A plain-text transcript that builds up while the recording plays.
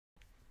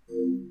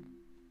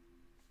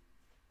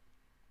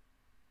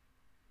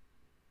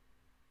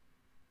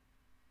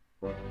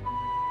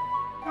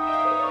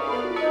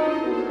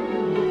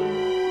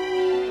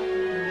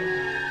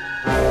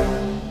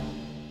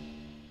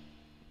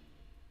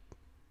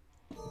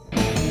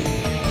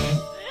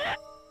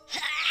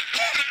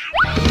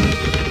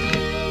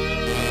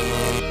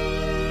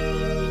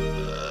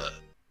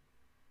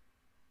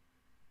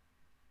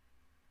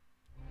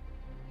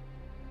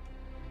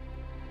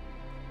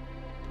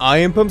I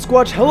am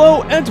PUMSQUATCH,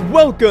 hello and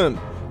welcome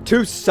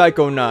to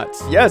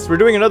Psychonauts. Yes, we're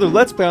doing another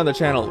Let's Play on the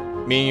channel.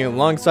 Me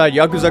alongside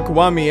Yakuza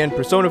Kiwami and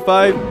Persona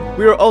 5,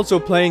 we are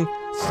also playing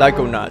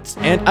Psychonauts.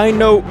 And I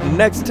know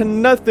next to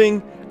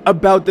nothing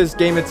about this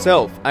game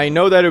itself. I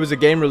know that it was a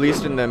game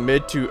released in the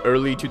mid to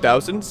early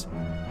 2000s,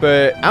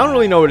 but I don't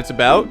really know what it's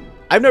about.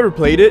 I've never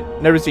played it,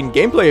 never seen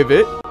gameplay of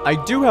it.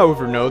 I do,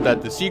 however, know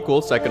that the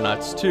sequel,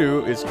 Psychonauts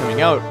 2, is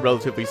coming out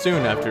relatively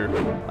soon after,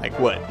 like,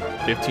 what,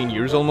 15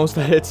 years almost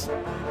that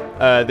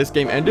this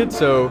game ended,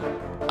 so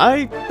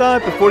I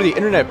thought before the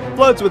internet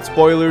floods with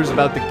spoilers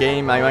about the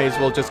game, I might as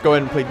well just go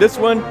ahead and play this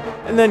one,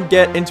 and then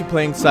get into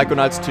playing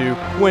Psychonauts 2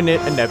 when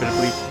it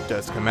inevitably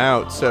does come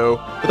out. So,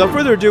 without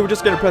further ado, we're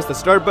just gonna press the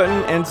start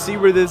button and see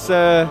where this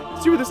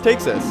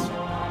takes us.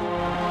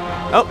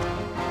 Oh,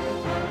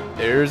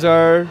 there's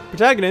our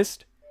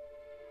protagonist.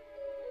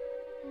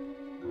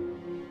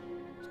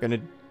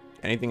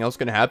 Anything else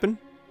gonna happen?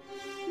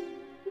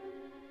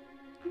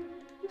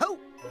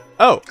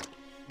 Oh,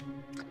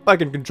 I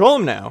can control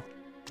him now.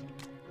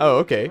 Oh,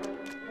 okay.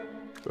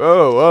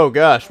 Whoa, oh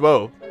gosh,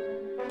 whoa.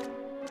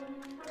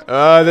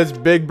 This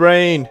big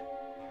brain.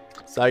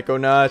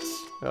 Psychonauts.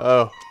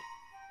 Oh,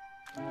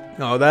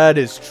 that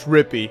is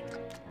trippy.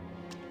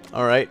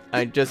 Alright,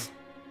 I just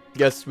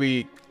guess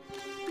we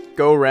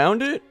go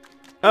around it?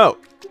 Oh,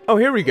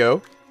 here we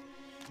go.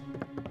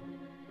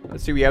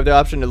 Let's see, we have the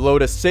option to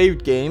load a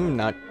saved game.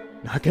 Not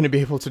gonna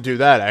be able to do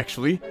that,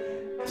 actually.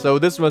 So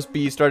this must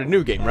be start a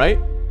new game, right?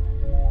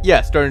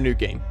 Yeah, start a new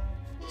game.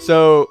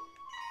 So,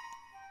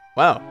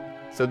 wow.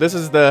 So this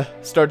is the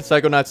start of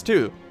Psychonauts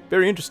 2.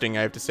 Very interesting,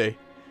 I have to say.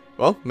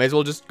 Well, may as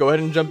well just go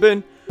ahead and jump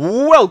in.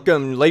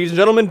 Welcome, ladies and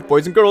gentlemen,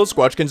 boys and girls,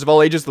 Squatchkins of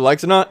all ages, the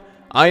likes and not.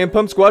 I am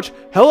PUMSQUATCH.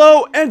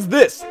 Hello, and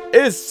this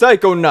is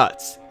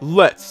Psychonauts.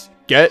 Let's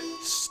get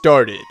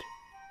started.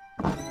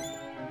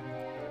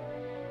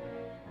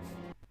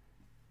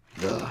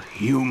 The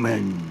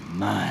human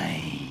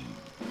mind.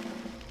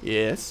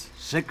 Yes.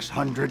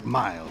 600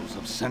 miles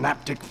of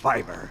synaptic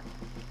fiber.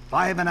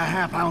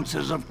 5.5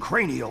 ounces of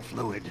cranial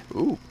fluid.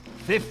 Ooh.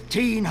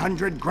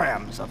 1,500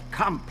 grams of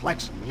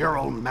complex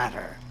neural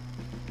matter.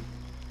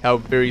 How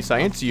very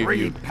sciencey of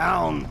you.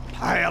 3-pound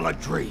pile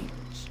of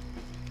dreams.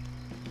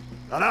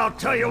 But I'll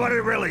tell you what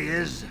it really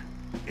is.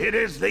 It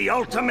is the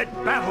ultimate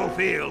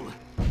battlefield.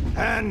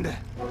 And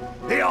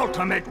the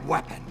ultimate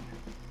weapon.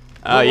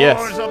 The yes.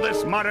 wars of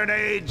this modern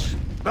age,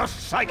 the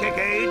psychic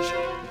age,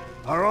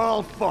 are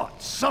all fought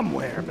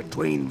somewhere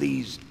between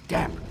these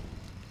damp,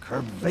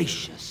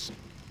 curvaceous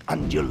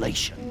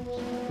undulations.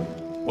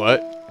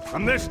 What?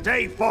 From this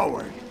day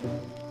forward,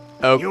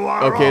 Oh, you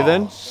are okay all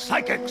then.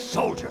 psychic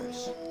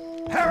soldiers,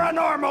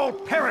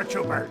 paranormal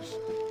paratroopers,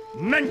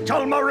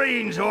 mental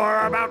marines who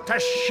are about to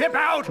ship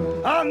out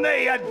on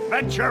the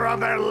adventure of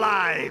their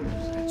lives.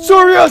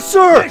 Sir, yes,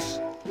 sir! This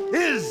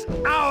is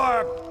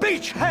our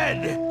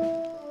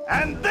beachhead,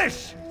 and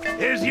this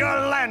is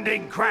your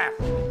landing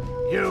craft.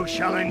 You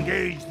shall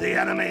engage the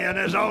enemy in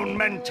his own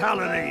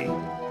mentality.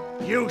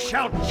 You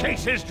shall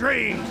chase his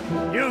dreams.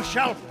 You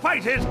shall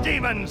fight his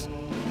demons.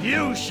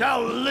 You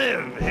shall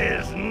live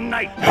his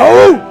nightmares.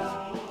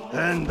 Oh!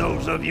 And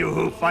those of you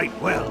who fight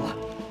well,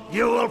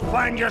 you will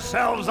find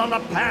yourselves on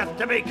the path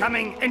to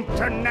becoming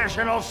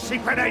international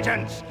secret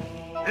agents.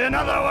 In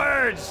other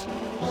words,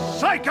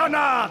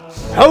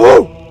 Psychonauts.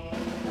 Hello!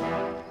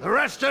 The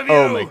rest of you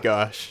Oh my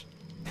gosh.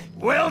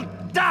 will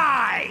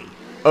die.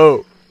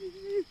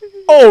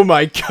 Oh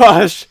my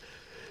gosh!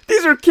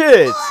 These are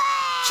kids!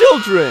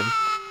 Children!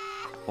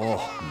 Oh,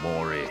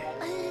 Maury.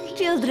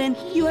 Children,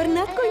 you are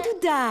not going to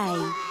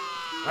die.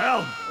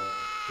 Well,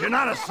 you're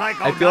not a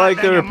psycho. I feel like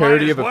they're a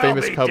parody of a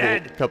famous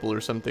couple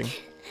or something.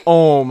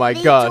 Oh my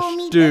gosh,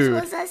 dude.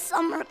 This was a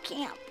summer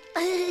camp.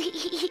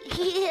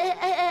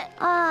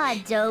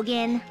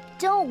 Dogen,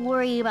 don't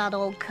worry about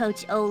old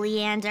Coach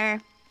Oleander.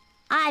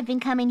 I've been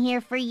coming here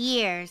for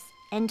years,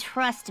 and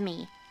trust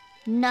me,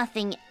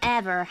 nothing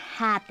ever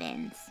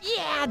happens.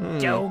 Yeah,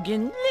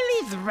 Dogen,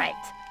 Lily's right.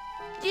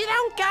 You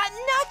don't got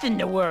nothing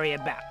to worry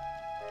about.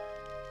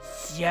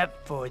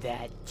 Except for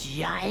that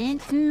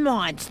giant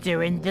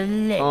monster in the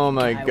lake. Oh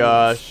my I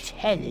gosh. was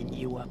telling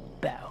you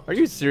about. Are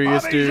you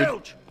serious, Bobby dude?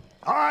 Zilch,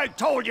 I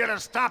told you to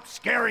stop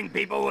scaring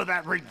people with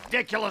that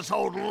ridiculous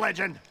old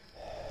legend.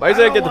 Why does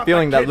I don't get the want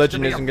feeling that kids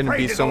legend to isn't going to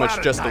afraid be to so go much out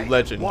at just a night,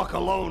 legend? Walk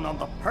alone on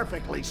the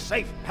perfectly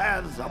safe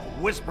paths of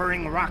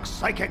Whispering Rock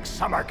Psychic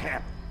Summer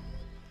Camp.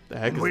 The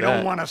heck is We that?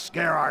 don't want to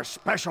scare our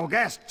special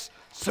guests,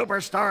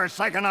 superstar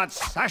Psychonauts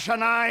Sasha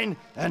 9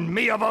 and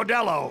Mia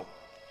Vodello.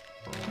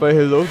 But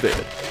hello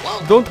there.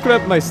 Don't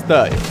grab my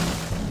style.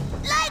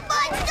 Light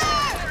monster!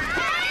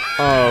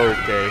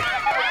 Okay.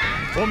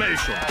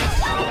 Formation.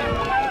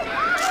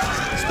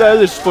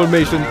 Stylish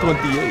formation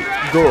 28.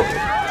 Go.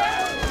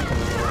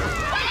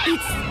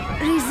 It's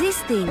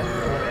resisting.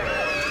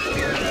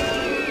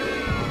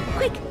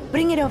 Quick,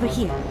 bring it over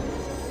here.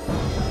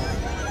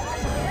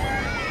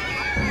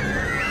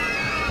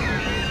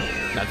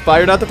 Not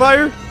fire, not the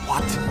fire.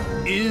 What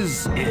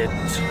is it?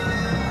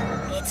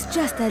 It's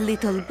just a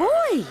little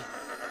boy.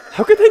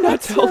 How could they not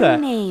What's tell your that?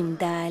 name,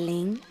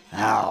 darling?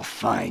 I'll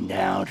find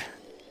out.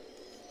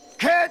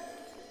 Kid,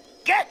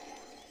 get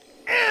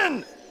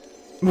in!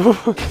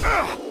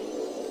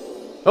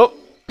 Oh!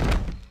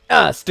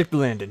 Ah, stick the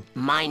landing.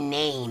 My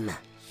name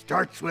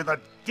Starts with a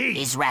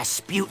D. is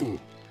Rasputin,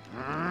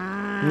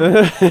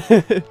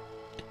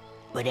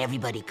 but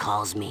everybody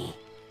calls me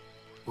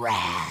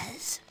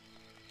Raz.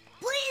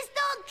 Please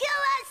don't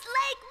kill us,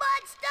 lake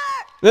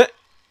monster!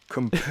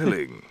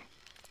 Compelling.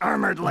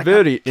 Armored like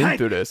Very a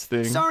tank.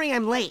 interesting. Sorry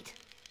I'm late.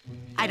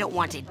 I don't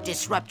want to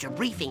disrupt your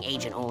briefing,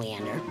 Agent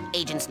Oleander.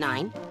 Agents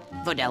 9,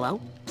 Vodello,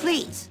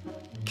 please,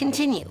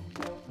 continue.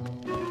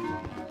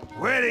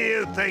 Where do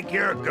you think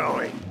you're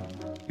going?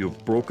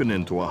 You've broken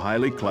into a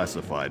highly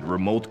classified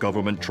remote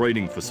government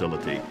training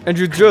facility. And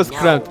you just No,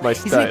 cramped my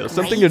isn't it style.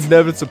 Something great? you're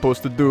never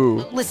supposed to do.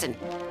 Listen,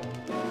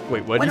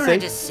 Wait, why what did don't you I say?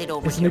 just sit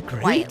over Isn't here it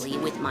great? quietly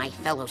with my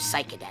fellow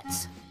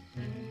psychonauts?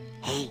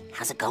 Hey,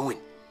 how's it going?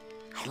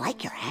 I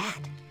like your hat.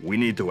 We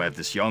need to have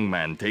this young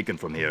man taken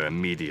from here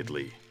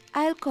immediately.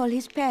 I'll call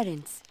his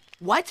parents.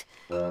 What?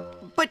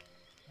 But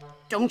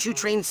don't you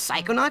train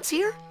psychonauts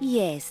here?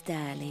 Yes,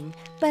 darling,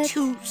 but...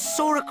 To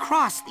soar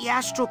across the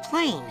astral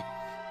plane.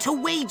 To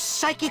wage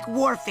psychic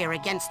warfare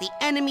against the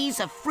enemies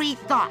of free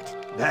thought.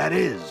 That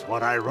is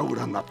what I wrote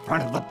on the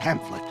front of the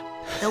pamphlet.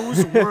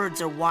 Those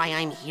words are why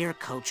I'm here,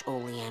 Coach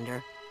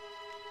Oleander.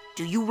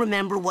 Do you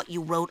remember what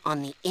you wrote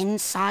on the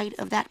inside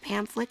of that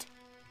pamphlet?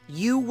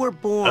 You were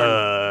born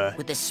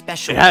with a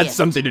special It had gift,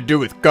 something to do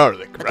with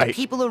garlic, but the right?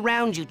 people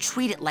around you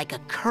treat it like a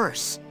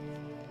curse.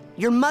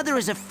 Your mother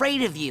is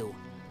afraid of you,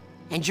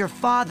 and your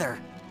father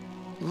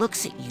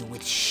looks at you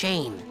with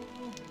shame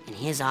in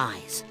his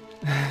eyes.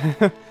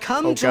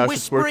 Come Oh to gosh,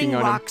 it's working Whispering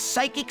on him. Rock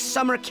Psychic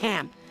Summer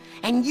Camp,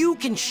 and you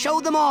can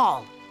show them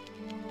all.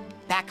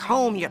 Back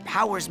home, your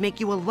powers make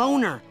you a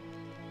loner,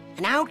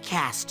 an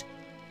outcast,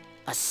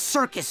 a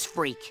circus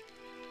freak.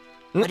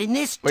 But in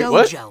this Wait,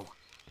 what? dojo,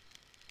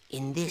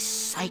 in this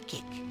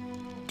psychic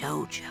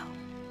dojo,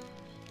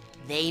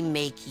 they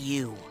make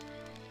you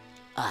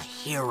a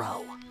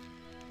hero.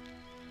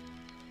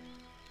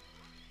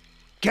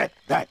 Get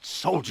that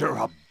soldier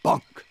a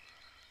bunk.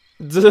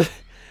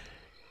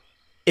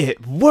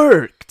 It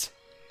worked!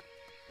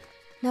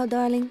 Now,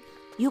 darling,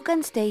 you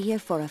can stay here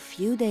for a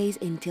few days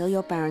until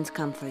your parents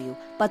come for you,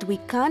 but we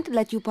can't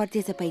let you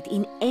participate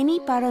in any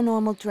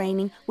paranormal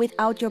training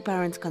without your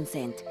parents'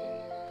 consent.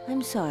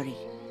 I'm sorry.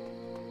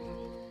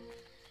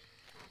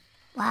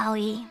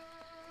 Wowie,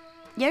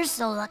 you're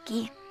so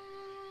lucky.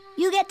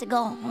 You get to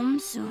go home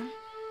soon.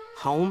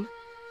 Home?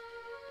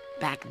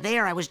 Back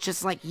there, I was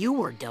just like you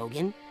were,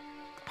 Dogen.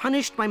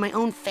 Punished by my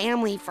own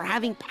family for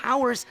having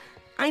powers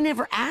I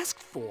never asked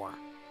for.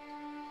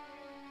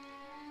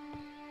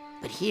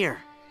 But here,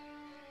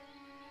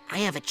 I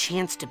have a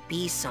chance to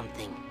be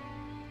something,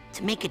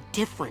 to make a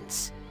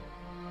difference.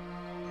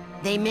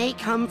 They may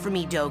come for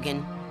me,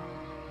 Dogen,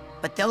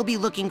 but they'll be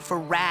looking for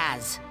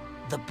Raz,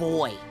 the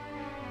boy.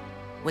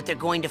 What they're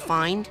going to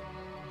find,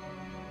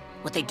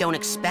 what they don't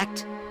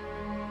expect,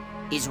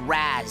 is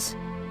Raz,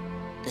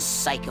 the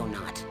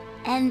Psychonaut.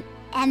 And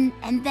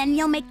then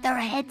you'll make their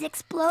heads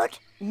explode?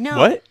 No.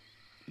 What?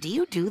 Do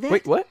you do that?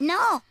 Wait, what?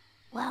 No.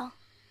 Well,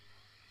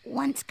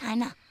 once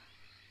kinda.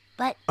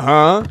 But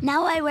Huh?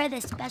 now I wear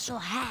this special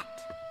hat.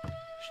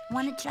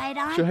 Wanna try it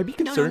on? Should I be No,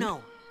 concerned?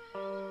 no.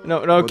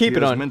 No, But keep he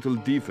it has on. mental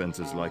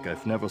defenses like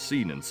I've never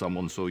seen in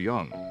someone so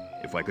young.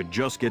 If I could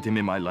just get him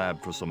in my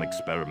lab for some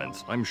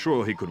experiments, I'm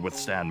sure he could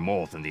withstand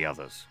more than the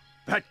others.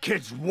 That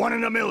kid's 1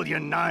 in a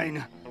million,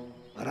 9.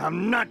 But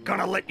I'm not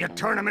gonna let you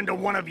turn him into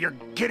one of your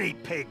guinea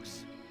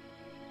pigs.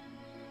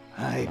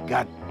 I've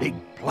got big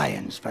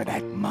plans for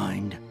that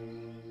mind.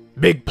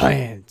 Big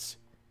plans.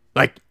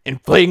 Like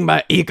inflating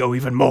my ego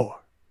even more.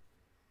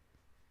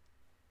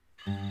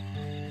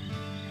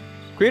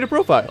 Create a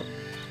profile.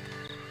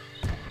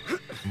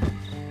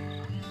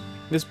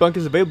 This bunk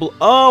is available.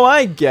 Oh,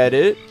 I get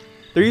it.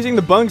 They're using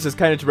the bunks as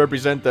kind of to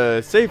represent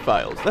the save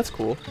files. That's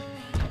cool.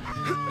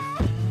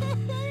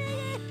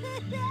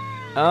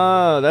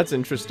 Oh, that's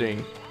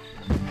interesting.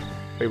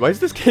 Wait, why is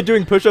this kid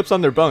doing push-ups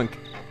on their bunk?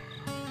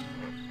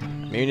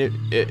 I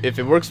mean, if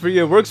it works for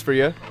you, it works for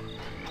you.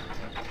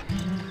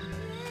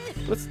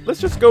 Let's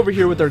just go over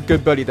here with our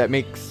good buddy that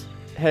makes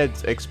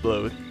heads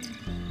explode.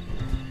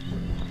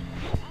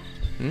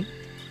 Hmm?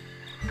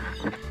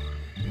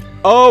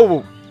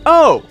 Oh!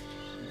 Oh!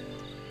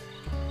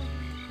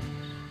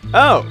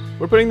 Oh!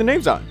 We're putting the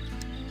names on.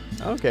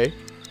 Okay.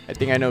 I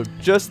think I know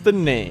just the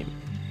name.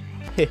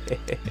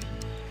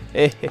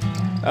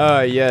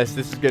 Oh, yes.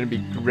 This is gonna be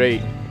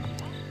great.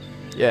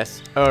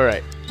 Yes.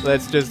 Alright.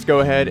 Let's just go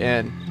ahead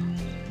and...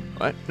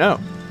 What? No.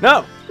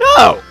 No!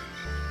 No!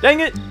 Dang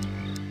it!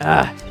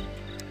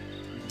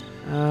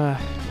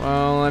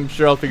 Well, I'm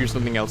sure I'll figure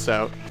something else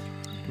out.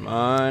 Come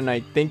on, I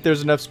think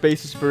there's enough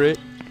spaces for it.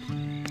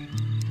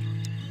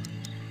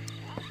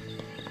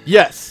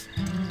 Yes!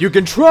 You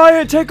can try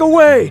and take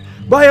away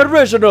my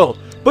original,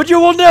 but you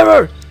will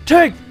never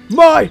take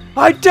my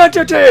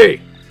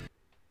identity!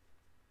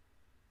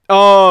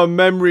 Oh,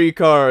 memory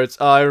cards.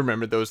 I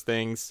remember those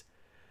things.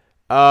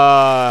 You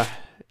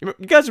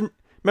guys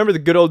Remember the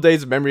good old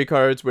days of memory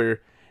cards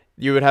where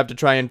you would have to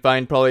try and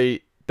find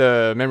probably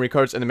the memory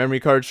cards and the memory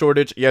card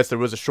shortage? Yes, there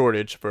was a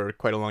shortage for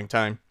quite a long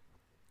time.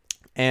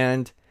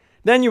 And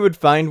then you would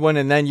find one,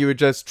 and then you would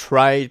just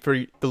try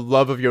for the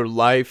love of your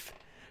life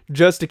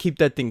just to keep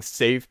that thing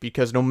safe,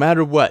 because no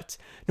matter what,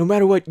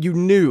 you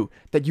knew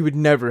that you would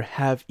never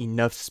have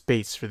enough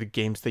space for the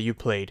games that you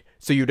played,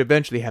 so you'd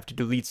eventually have to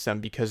delete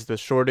some because the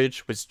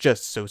shortage was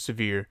just so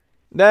severe.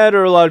 That,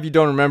 or a lot of you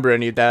don't remember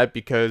any of that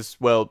because,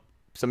 well,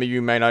 some of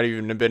you might not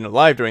even have been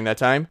alive during that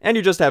time, and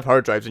you just have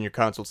hard drives in your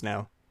consoles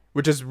now,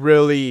 which is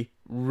really,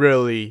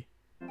 really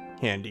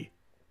handy.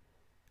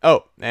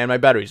 Oh, and my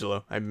battery's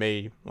low. I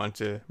may want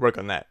to work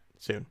on that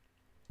soon.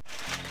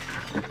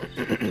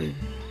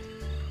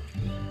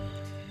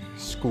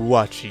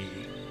 Squatchy.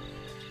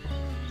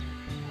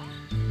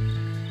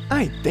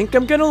 I think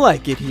I'm gonna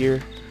like it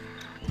here.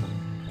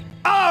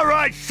 All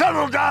right,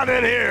 settle down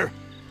in here.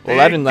 Well,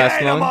 that didn't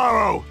last long.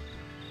 Tomorrow,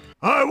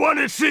 I want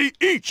to see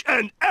each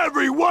and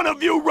every one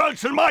of you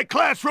runts in my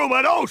classroom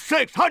at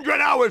 0600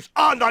 hours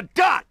on the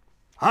dot.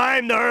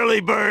 I'm the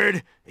early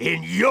bird,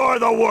 and you're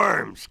the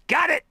worms.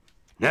 Got it?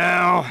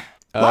 Now,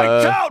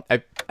 lights out!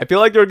 I feel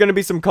like there are going to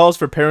be some calls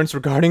for parents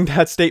regarding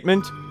that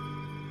statement.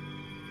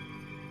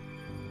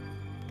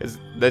 Because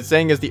the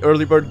saying is the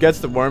early bird gets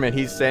the worm, and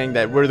he's saying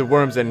that we're the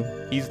worms and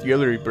he's the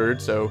early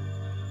bird, so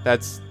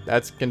that's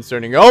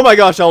concerning. Oh my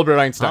gosh, Albert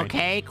Einstein.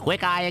 Okay,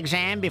 quick eye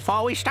exam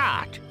before we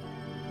start.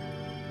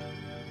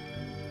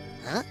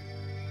 Huh?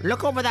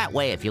 Look over that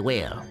way, if you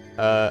will.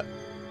 Oh!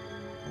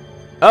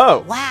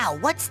 Wow,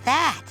 what's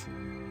that?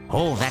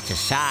 Oh, that's a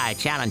Psy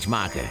challenge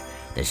marker.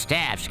 The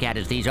staff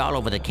scatters these all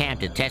over the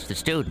camp to test the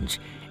students.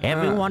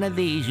 Every one of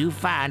these you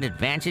find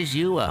advances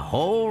you a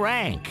whole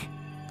rank.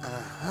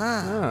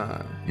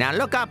 Now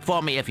look up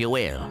for me, if you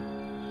will.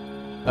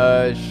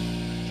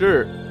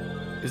 Sure.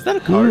 Is that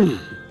a card?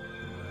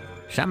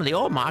 Some of the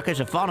old markers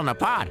have fallen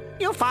apart.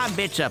 You'll find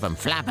bits of them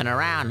flapping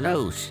around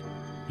loose.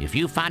 If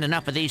you find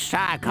enough of these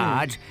Psy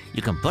cards,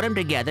 you can put them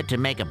together to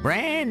make a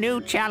brand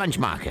new challenge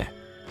marker.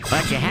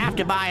 But you have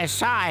to buy a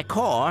Psy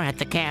core at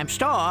the camp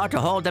store to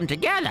hold them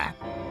together.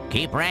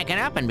 Keep ranking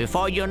up, and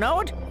before you know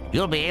it,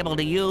 you'll be able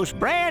to use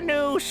brand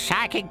new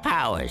psychic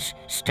powers.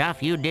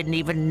 Stuff you didn't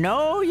even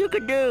know you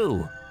could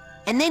do.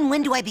 And then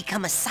when do I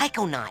become a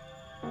Psychonaut?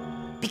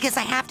 Because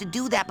I have to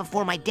do that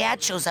before my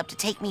dad shows up to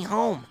take me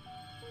home.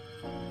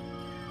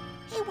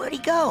 Hey, where'd he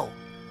go?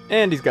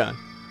 And he's gone.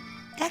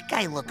 That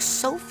guy looks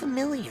so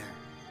familiar.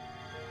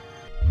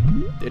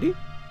 Did he?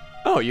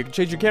 Oh, you can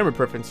change your camera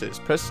preferences.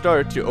 Press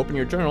start to open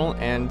your journal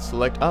and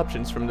select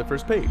options from the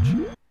first page.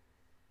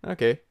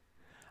 Okay.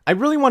 I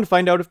really want to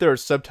find out if there are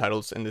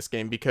subtitles in this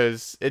game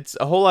because it's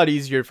a whole lot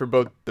easier for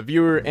both the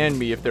viewer and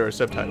me if there are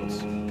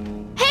subtitles.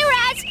 Hey,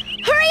 Raz!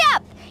 Hurry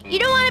up! You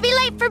don't want to be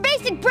late for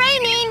basic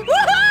braining!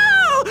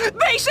 Woohoo!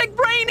 Basic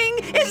braining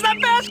is the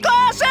best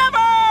class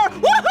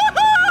ever!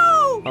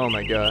 Woohoo! Oh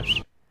my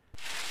gosh.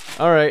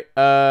 Alright,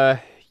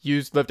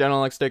 use left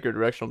analog stick or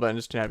directional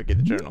buttons to navigate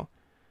the journal.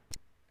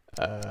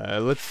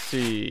 Let's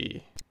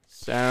see.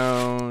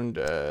 Sound,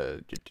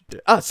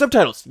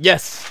 subtitles!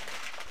 Yes!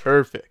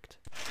 Perfect.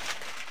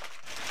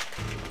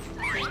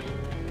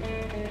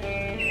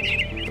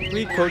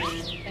 Complete Coach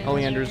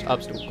Oleander's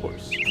obstacle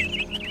course.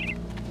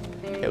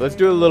 Okay, let's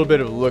do a little bit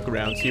of a look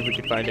around, see if we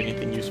can find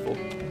anything useful.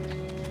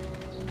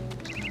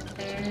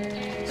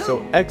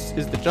 So X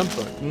is the jump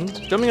button.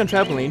 Jumping on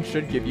trampoline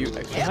should give you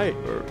extra height,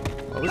 or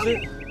what was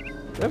it?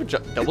 Do I have a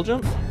double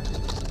jump?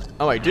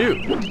 Oh, I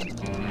do.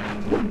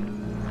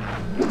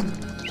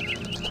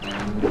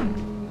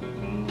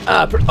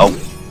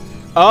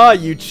 Ah,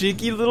 you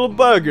cheeky little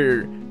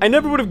bugger. I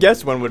never would have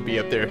guessed one would be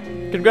up there.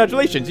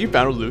 Congratulations, you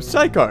found a loose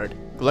Psy card.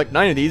 Collect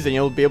 9 of these and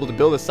you'll be able to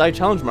build a Psy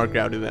challenge marker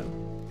out of them.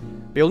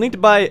 But you'll need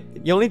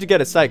to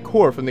get a Psy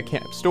core from the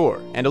camp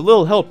store, and a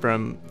little help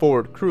from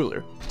Forward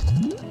Crueler.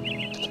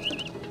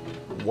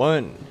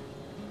 1.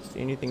 See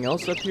anything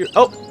else up here?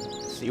 Oh!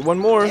 See one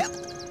more.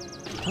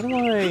 How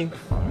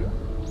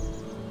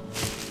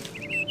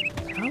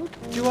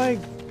do I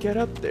get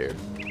up there?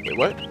 Wait,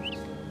 what?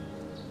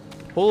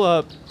 Pull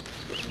up.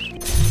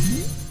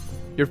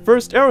 Your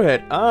first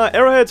arrowhead.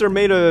 Arrowheads are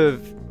made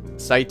of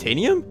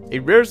Titanium, a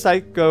rare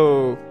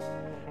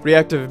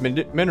psycho-reactive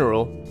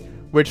mineral,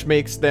 which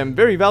makes them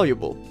very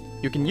valuable.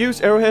 You can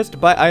use arrowheads to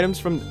buy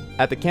items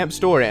at the camp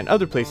store and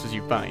other places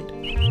you find.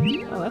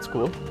 Oh, that's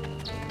cool.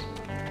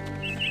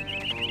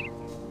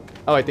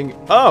 Oh,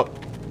 oh!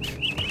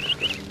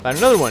 Found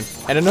another one,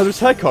 and another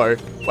Psy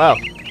card. Wow,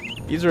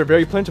 these are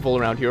very plentiful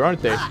around here,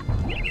 aren't they?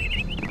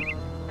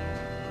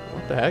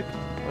 What the heck?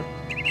 What?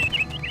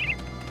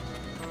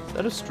 Is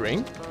that a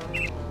string?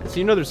 I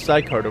see another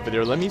Psy card over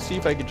there. Let me see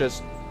if I could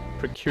just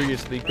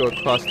precariously go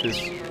across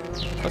this.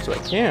 Oh, so I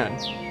can.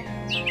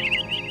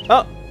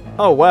 Oh!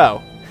 Oh,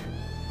 wow.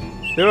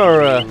 There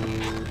are,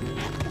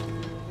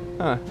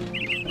 huh.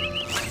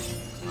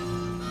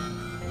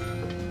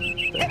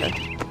 What the heck?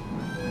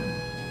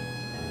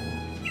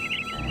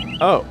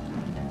 Oh.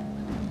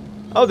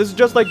 Oh, this is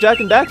just like Jak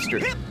and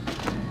Daxter.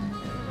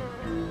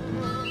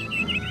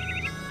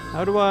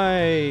 How do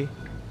I...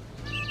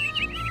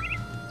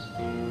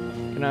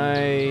 Can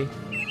I...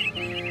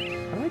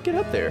 How do I get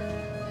up there?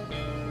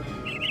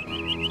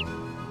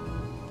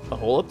 A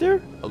hole up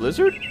there? A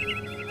lizard?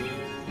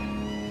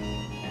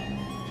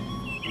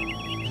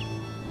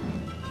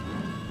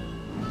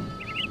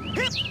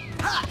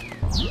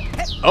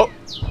 Oh!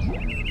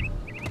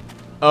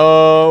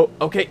 Oh,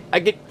 okay,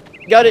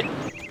 got it!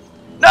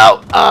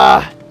 No!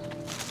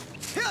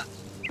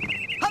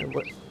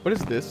 What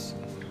is this?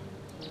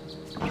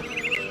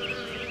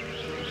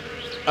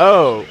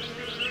 Oh.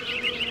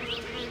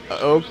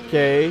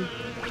 Okay.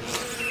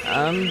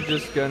 I'm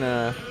just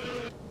gonna...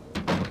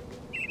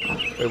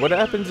 Wait, what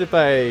happens if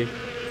I...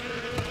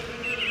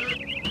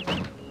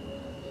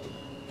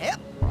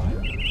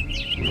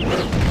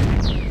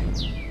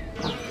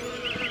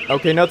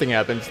 Okay, nothing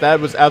happens.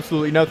 That was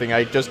absolutely nothing.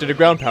 I just did a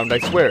ground pound, I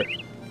swear.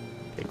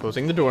 Okay,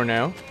 closing the door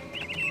now.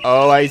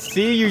 Oh, I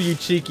see you, you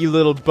cheeky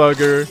little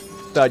bugger.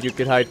 Thought you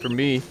could hide from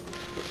me.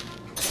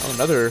 Oh,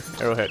 another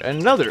arrowhead.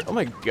 And another. Oh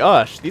my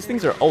gosh. These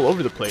things are all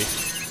over the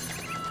place.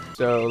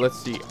 So, let's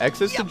see.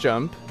 X is to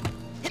jump.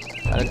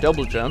 And a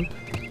double jump.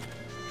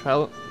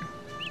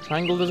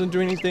 Triangle doesn't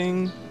do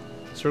anything.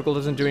 Circle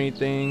doesn't do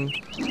anything.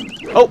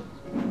 Oh!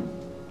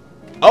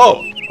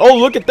 Oh! Oh,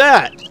 look at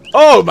that!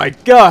 Oh my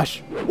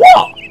gosh!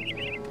 Whoa!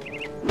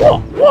 Whoa!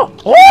 Whoa!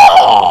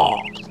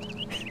 Whoa!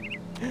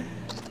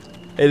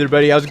 Hey there,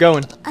 buddy. How's it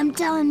going? I'm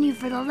telling you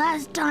for the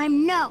last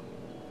time, no.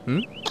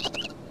 Hmm?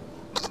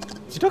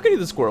 Is he talking to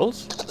the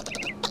squirrels?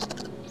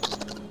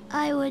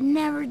 I would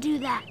never do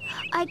that.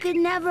 I could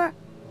never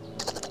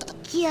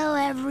kill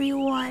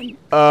everyone.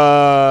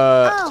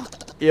 Oh,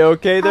 you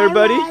okay there,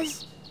 buddy?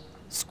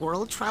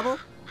 Squirrel trouble?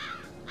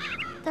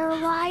 They're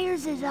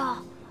liars is all.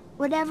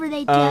 Whatever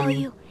they tell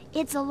you,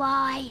 it's a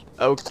lie.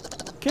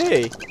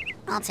 Okay.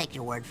 I'll take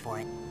your word for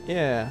it.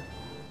 Yeah.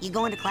 You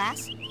going to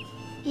class?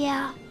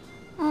 Yeah.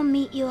 I'll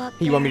meet you up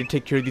there. You want me to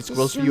take care of these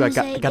squirrels for you? I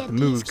got the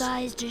moves.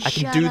 I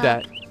can do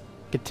that.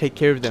 I can take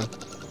care of them.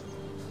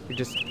 You're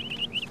just...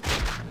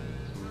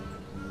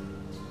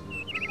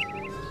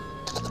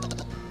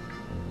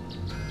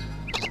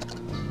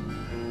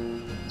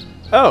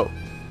 Oh!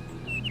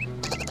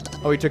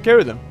 Oh, he took care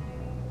of them.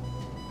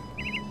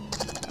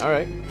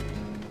 Alright.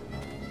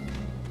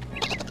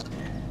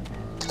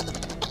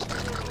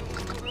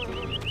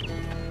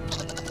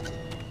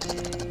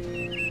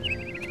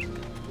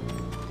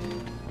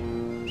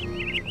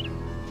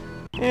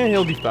 Yeah,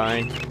 he'll be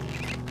fine.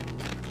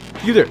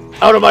 You there!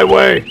 Out of my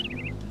way!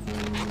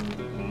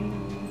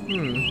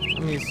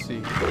 Let me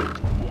see.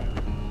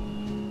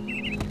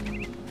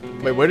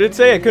 Wait, what did it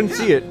say? I couldn't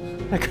see it.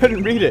 I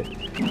couldn't read it.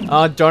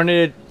 Ah, darn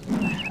it.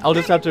 I'll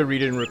just have to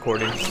read it in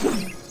recording.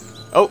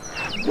 Oh,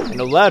 and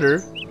a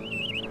ladder.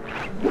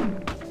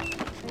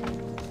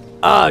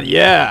 Ah,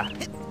 yeah.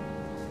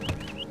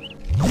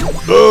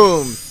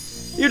 Boom.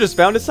 You just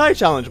found a Psy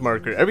challenge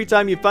marker. Every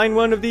time you find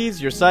one of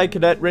these, your Psy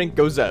cadet rank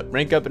goes up.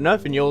 Rank up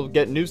enough and you'll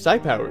get new Psy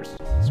powers.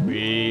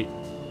 Sweet.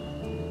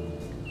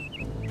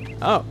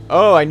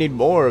 Oh, I need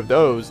more of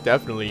those.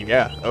 Definitely,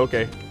 yeah,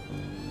 okay.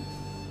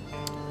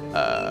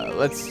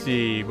 Let's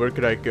see. Where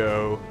could I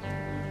go?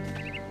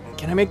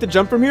 Can I make the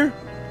jump from here?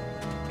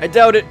 I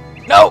doubt it.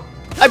 No!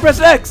 I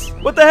pressed X!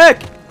 What the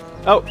heck?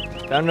 Oh,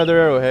 found another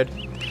arrowhead.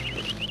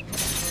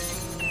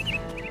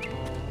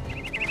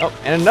 Oh,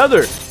 and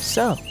another!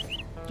 So,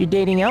 you're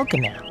dating Elka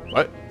now.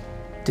 What?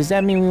 Does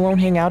that mean we won't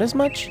hang out as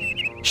much?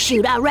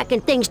 Shoot, I reckon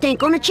things ain't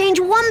gonna change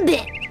one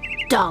bit.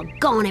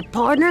 Doggone it,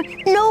 partner.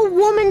 No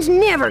woman's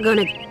never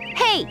gonna...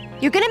 Hey,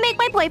 you're gonna make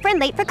my boyfriend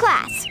late for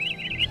class.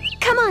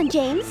 Come on,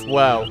 James.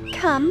 Wow.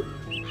 Come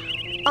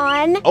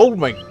on. Oh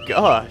my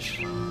gosh.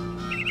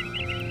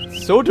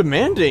 So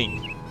demanding.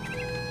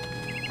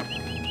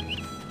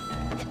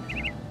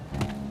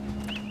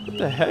 What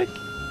the heck?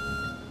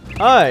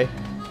 Hi.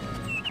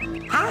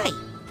 Hi.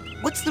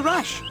 What's the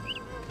rush?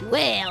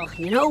 Well,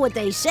 you know what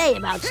they say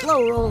about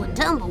slow rolling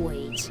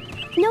tumbleweeds.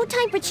 No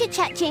time for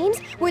chit-chat,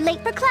 James. We're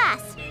late for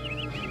class.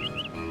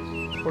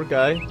 Poor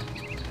guy.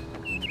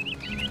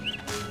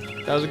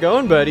 How's it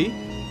going, buddy?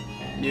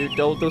 You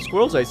dealt with those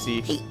squirrels I see.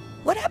 Hey,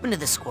 what happened to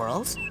the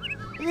squirrels?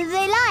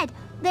 They lied.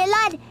 They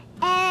lied,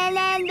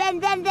 and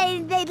then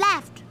they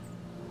left.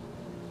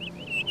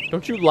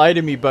 Don't you lie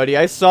to me, buddy.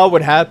 I saw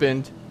what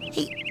happened.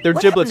 Hey, Their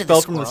what giblets happened to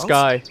fell the from the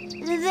squirrels? sky.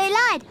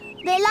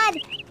 They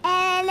lied,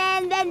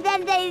 and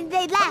then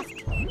they left.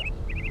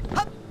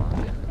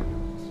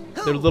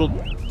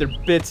 Their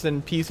bits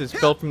and pieces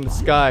fell from the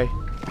sky.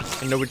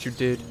 I know what you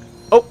did.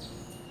 Oh!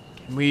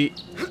 Can we...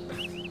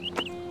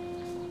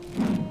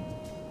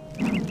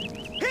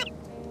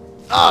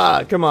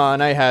 Ah, come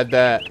on, I had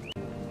that.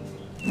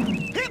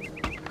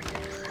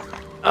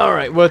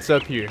 Alright, what's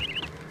up here?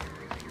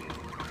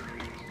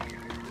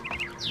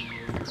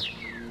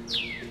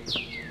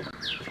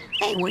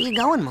 Hey, where you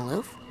going,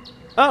 Maloof?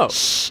 Oh.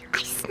 Shh!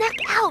 I snuck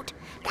out.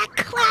 That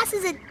class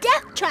is a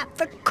death trap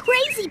for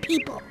crazy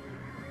people.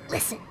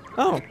 Listen.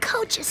 Oh. The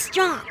coach is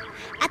strong.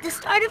 At the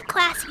start of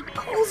class, he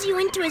pulls you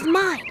into his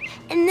mind,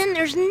 and then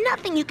there's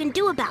nothing you can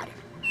do about it.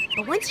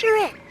 But once you're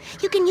in,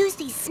 you can use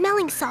these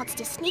smelling salts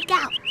to sneak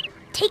out.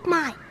 Take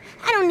mine.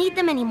 I don't need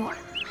them anymore.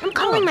 I'm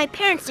calling my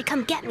parents to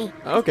come get me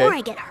before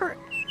I get hurt.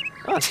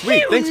 Oh,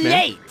 sweet. Thanks, man.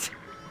 Late.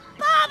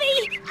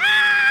 Bobby!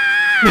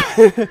 Ah!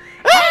 Hey, kid!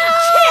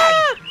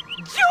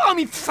 You owe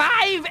me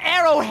 5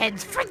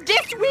 arrowheads for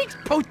this week's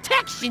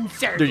protection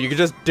service. Dude, you can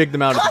just dig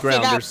them out of the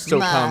ground. They're so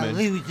small common.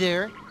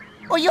 loser,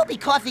 or you'll be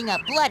coughing up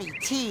bloody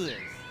tears.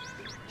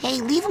 Hey,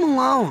 leave him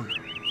alone.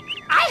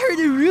 I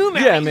heard a rumor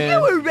Yeah, that man.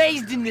 you were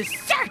raised in the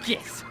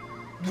circus.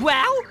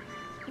 Well,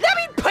 let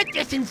me put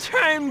this in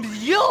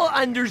terms you'll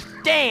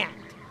understand.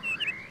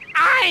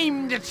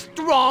 I'm the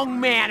strong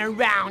man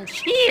around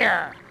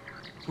here.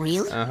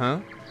 Really?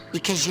 Uh-huh.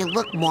 Because you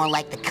look more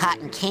like the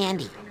cotton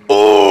candy.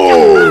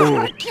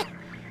 Oh!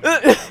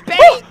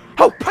 Betty,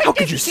 How put could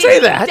this you say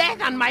kid's that?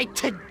 death on my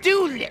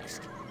to-do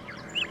list.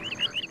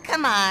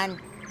 Come on,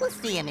 we'll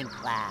see him in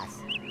class.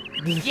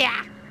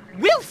 Yeah,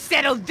 we'll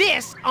settle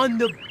this on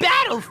the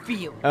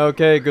battlefield.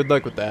 Okay, good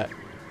luck with that.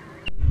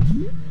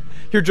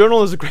 Your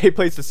journal is a great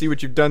place to see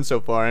what you've done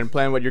so far and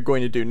plan what you're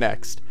going to do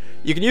next.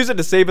 You can use it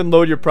to save and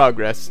load your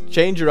progress,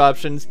 change your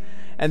options,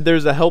 and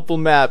there's a helpful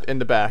map in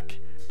the back.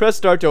 Press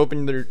start to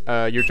open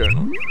your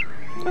journal.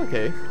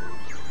 Okay.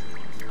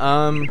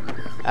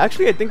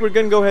 Actually, I think we're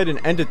gonna go ahead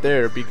and end it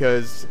there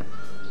because...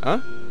 Huh?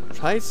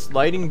 Try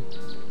sliding...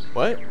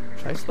 What?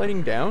 Try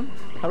sliding down?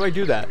 How do I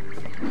do that?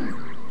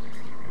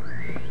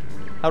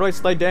 How do I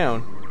slide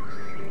down?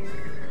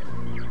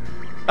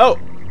 Oh!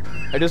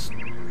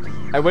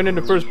 I went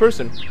into first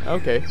person.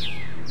 Okay.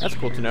 That's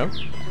cool to know.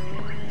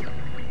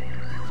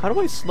 How do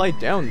I slide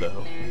down,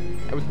 though?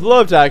 I would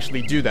love to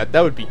actually do that.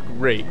 That would be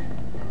great.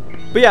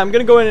 But yeah, I'm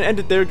gonna go ahead and end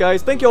it there,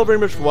 guys. Thank you all very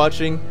much for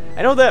watching.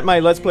 I know that my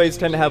Let's Plays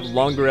tend to have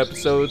longer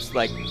episodes,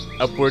 like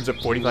upwards of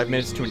 45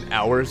 minutes to an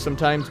hour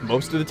sometimes,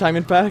 most of the time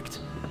in fact.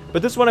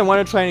 But this one I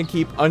want to try and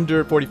keep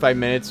under 45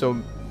 minutes, so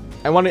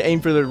I want to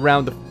aim for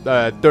around the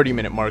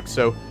 30-minute mark.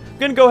 So I'm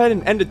gonna go ahead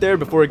and end it there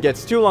before it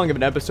gets too long of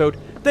an episode.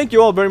 Thank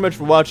you all very much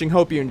for watching.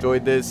 Hope you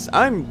enjoyed this.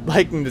 I'm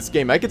liking this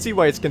game. I can see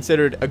why it's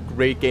considered a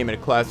great game and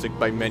a classic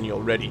by many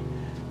already.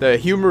 The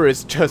humor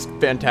is just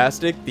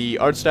fantastic. The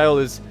art style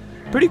is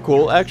pretty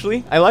cool,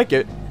 actually. I like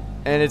it.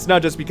 And it's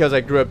not just because I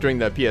grew up during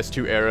the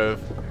PS2 era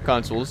of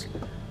consoles.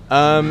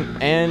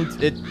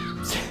 And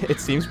it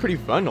seems pretty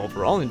fun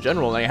overall in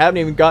general. I haven't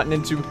even gotten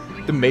into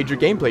the major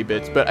gameplay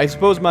bits, but I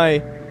suppose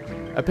my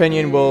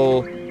opinion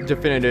will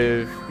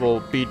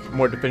be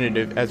more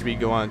definitive as we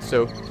go on.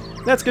 So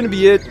that's gonna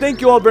be it. Thank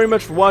you all very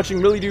much for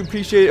watching. Really do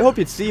appreciate it. Hope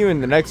to see you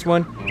in the next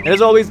one. And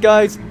as always,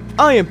 guys,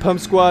 I am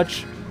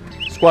PUMSQUATCH.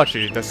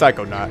 Squatchy, the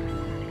Psychonaut.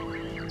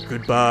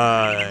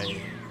 Goodbye.